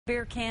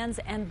Beer cans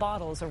and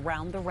bottles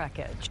around the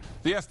wreckage.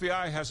 The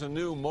FBI has a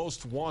new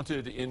most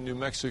wanted in New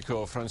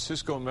Mexico.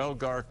 Francisco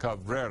Melgar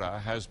Cabrera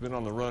has been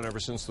on the run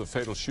ever since the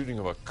fatal shooting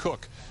of a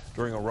cook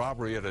during a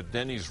robbery at a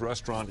Denny's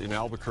restaurant in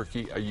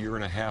Albuquerque a year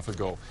and a half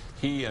ago.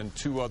 He and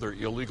two other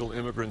illegal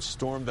immigrants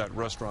stormed that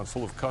restaurant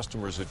full of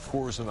customers at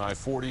Coors and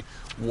I-40.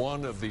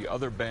 One of the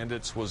other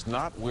bandits was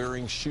not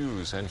wearing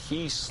shoes, and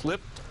he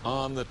slipped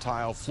on the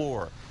tile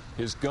floor.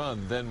 His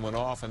gun then went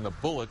off, and the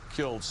bullet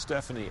killed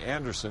Stephanie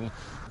Anderson,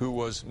 who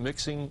was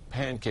mixing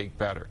pancake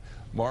batter.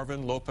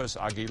 Marvin Lopez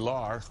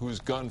Aguilar, whose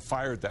gun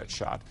fired that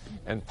shot,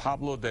 and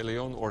Pablo de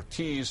Leon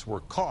Ortiz were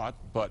caught,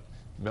 but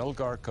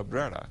Melgar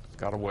Cabrera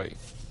got away.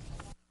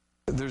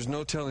 There's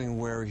no telling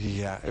where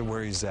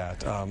he's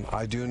at.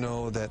 I do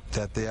know that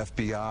the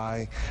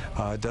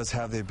FBI does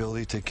have the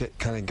ability to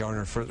kind of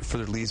garner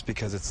further leads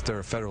because they're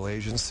a federal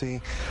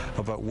agency.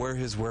 But where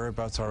his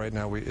whereabouts are right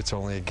now, it's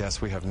only a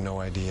guess. We have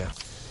no idea.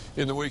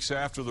 In the weeks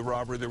after the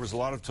robbery, there was a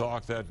lot of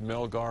talk that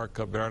Melgar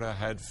Cabrera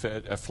had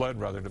fled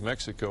to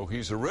Mexico.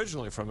 He's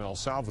originally from El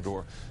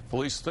Salvador.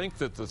 Police think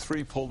that the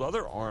three pulled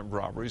other armed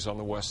robberies on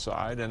the west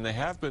side, and they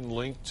have been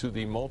linked to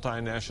the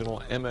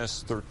multinational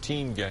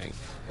MS-13 gang.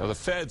 Now, the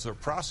feds are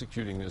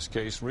prosecuting this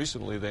case.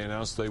 Recently, they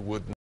announced they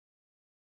would